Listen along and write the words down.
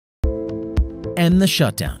and The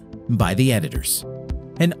Shutdown by the editors.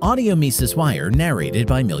 An audio Mises Wire narrated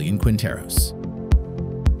by Millian Quinteros.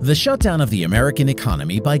 The shutdown of the American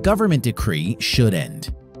economy by government decree should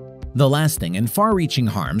end. The lasting and far-reaching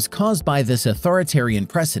harms caused by this authoritarian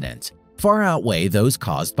precedent far outweigh those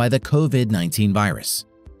caused by the COVID-19 virus.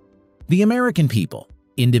 The American people,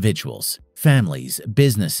 individuals, families,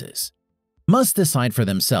 businesses, must decide for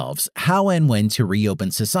themselves how and when to reopen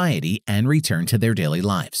society and return to their daily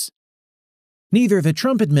lives. Neither the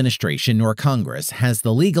Trump administration nor Congress has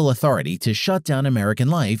the legal authority to shut down American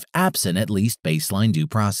life absent at least baseline due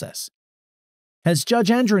process. As Judge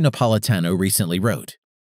Andrew Napolitano recently wrote,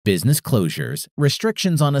 business closures,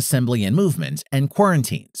 restrictions on assembly and movement, and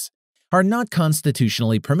quarantines are not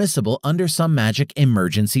constitutionally permissible under some magic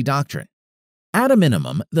emergency doctrine. At a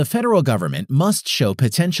minimum, the federal government must show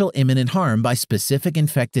potential imminent harm by specific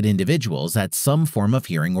infected individuals at some form of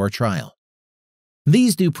hearing or trial.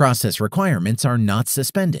 These due process requirements are not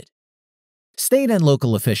suspended. State and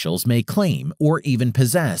local officials may claim or even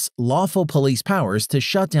possess lawful police powers to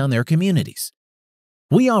shut down their communities.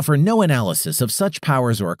 We offer no analysis of such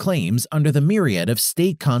powers or claims under the myriad of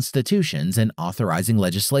state constitutions and authorizing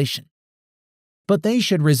legislation. But they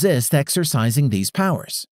should resist exercising these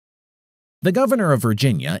powers. The governor of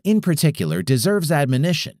Virginia, in particular, deserves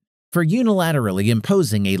admonition for unilaterally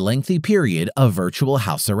imposing a lengthy period of virtual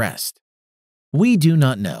house arrest. We do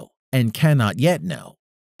not know, and cannot yet know,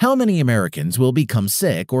 how many Americans will become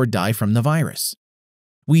sick or die from the virus.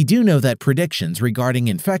 We do know that predictions regarding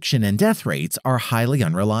infection and death rates are highly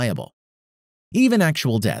unreliable. Even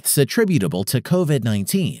actual deaths attributable to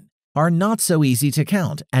COVID-19 are not so easy to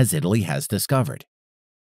count as Italy has discovered.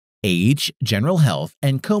 Age, general health,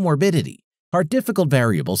 and comorbidity are difficult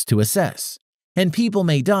variables to assess, and people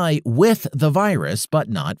may die with the virus but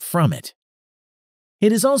not from it.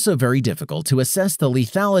 It is also very difficult to assess the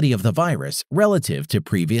lethality of the virus relative to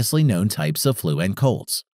previously known types of flu and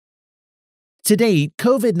colds. To date,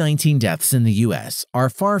 COVID-19 deaths in the U.S. are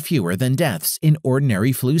far fewer than deaths in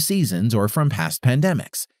ordinary flu seasons or from past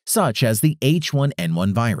pandemics, such as the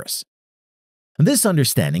H1N1 virus. This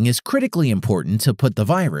understanding is critically important to put the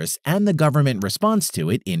virus and the government response to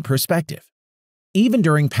it in perspective. Even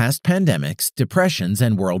during past pandemics, depressions,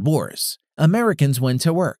 and world wars, Americans went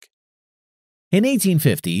to work. In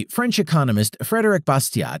 1850, French economist Frédéric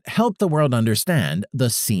Bastiat helped the world understand the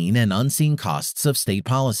seen and unseen costs of state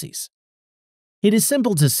policies. It is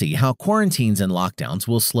simple to see how quarantines and lockdowns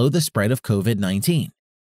will slow the spread of COVID-19.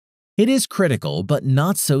 It is critical, but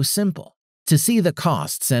not so simple, to see the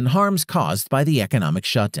costs and harms caused by the economic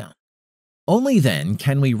shutdown. Only then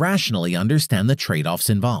can we rationally understand the trade-offs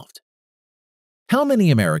involved. How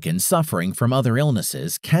many Americans suffering from other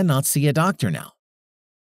illnesses cannot see a doctor now?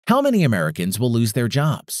 How many Americans will lose their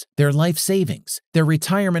jobs, their life savings, their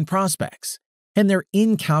retirement prospects, and their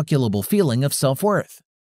incalculable feeling of self-worth?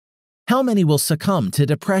 How many will succumb to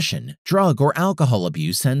depression, drug or alcohol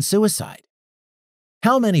abuse, and suicide?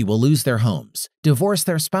 How many will lose their homes, divorce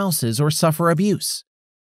their spouses, or suffer abuse?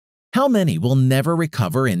 How many will never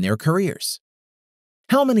recover in their careers?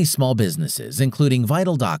 How many small businesses, including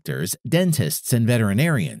vital doctors, dentists, and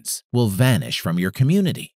veterinarians, will vanish from your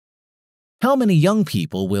community? How many young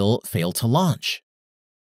people will fail to launch?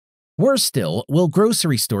 Worse still, will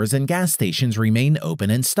grocery stores and gas stations remain open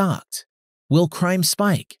and stocked? Will crime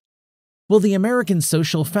spike? Will the American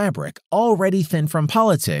social fabric, already thin from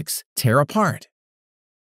politics, tear apart?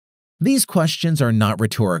 These questions are not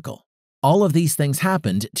rhetorical. All of these things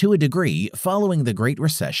happened to a degree following the Great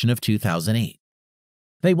Recession of 2008.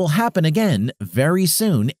 They will happen again very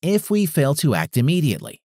soon if we fail to act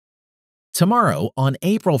immediately. Tomorrow, on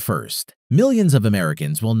April 1st, millions of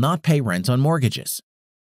Americans will not pay rent on mortgages.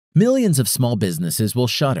 Millions of small businesses will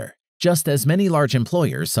shutter, just as many large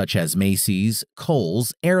employers such as Macy's,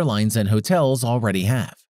 Kohl's, airlines, and hotels already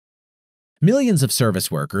have. Millions of service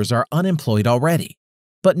workers are unemployed already,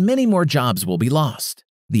 but many more jobs will be lost.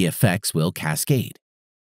 The effects will cascade.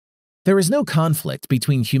 There is no conflict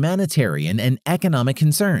between humanitarian and economic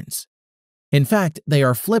concerns. In fact, they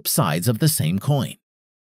are flip sides of the same coin.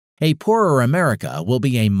 A poorer America will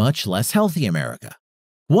be a much less healthy America,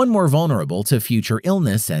 one more vulnerable to future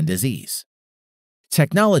illness and disease.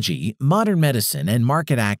 Technology, modern medicine, and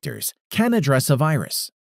market actors can address a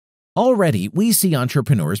virus. Already, we see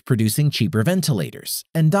entrepreneurs producing cheaper ventilators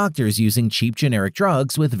and doctors using cheap generic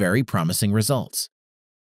drugs with very promising results.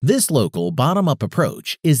 This local, bottom-up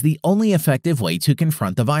approach is the only effective way to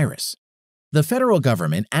confront the virus. The federal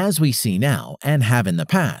government, as we see now and have in the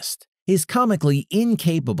past, is comically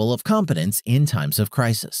incapable of competence in times of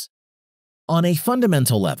crisis. On a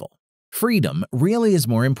fundamental level, freedom really is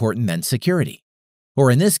more important than security. or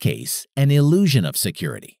in this case, an illusion of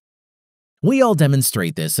security. We all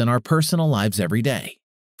demonstrate this in our personal lives every day,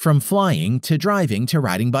 from flying to driving to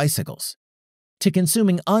riding bicycles, to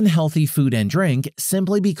consuming unhealthy food and drink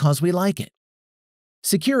simply because we like it.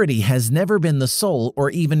 Security has never been the sole or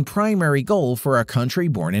even primary goal for a country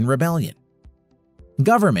born in rebellion.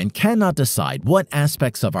 Government cannot decide what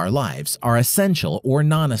aspects of our lives are essential or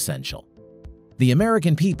non-essential. The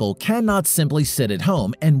American people cannot simply sit at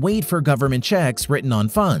home and wait for government checks written on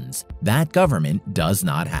funds that government does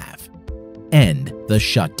not have. End the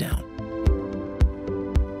shutdown.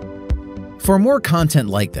 For more content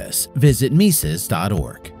like this, visit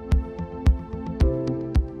Mises.org.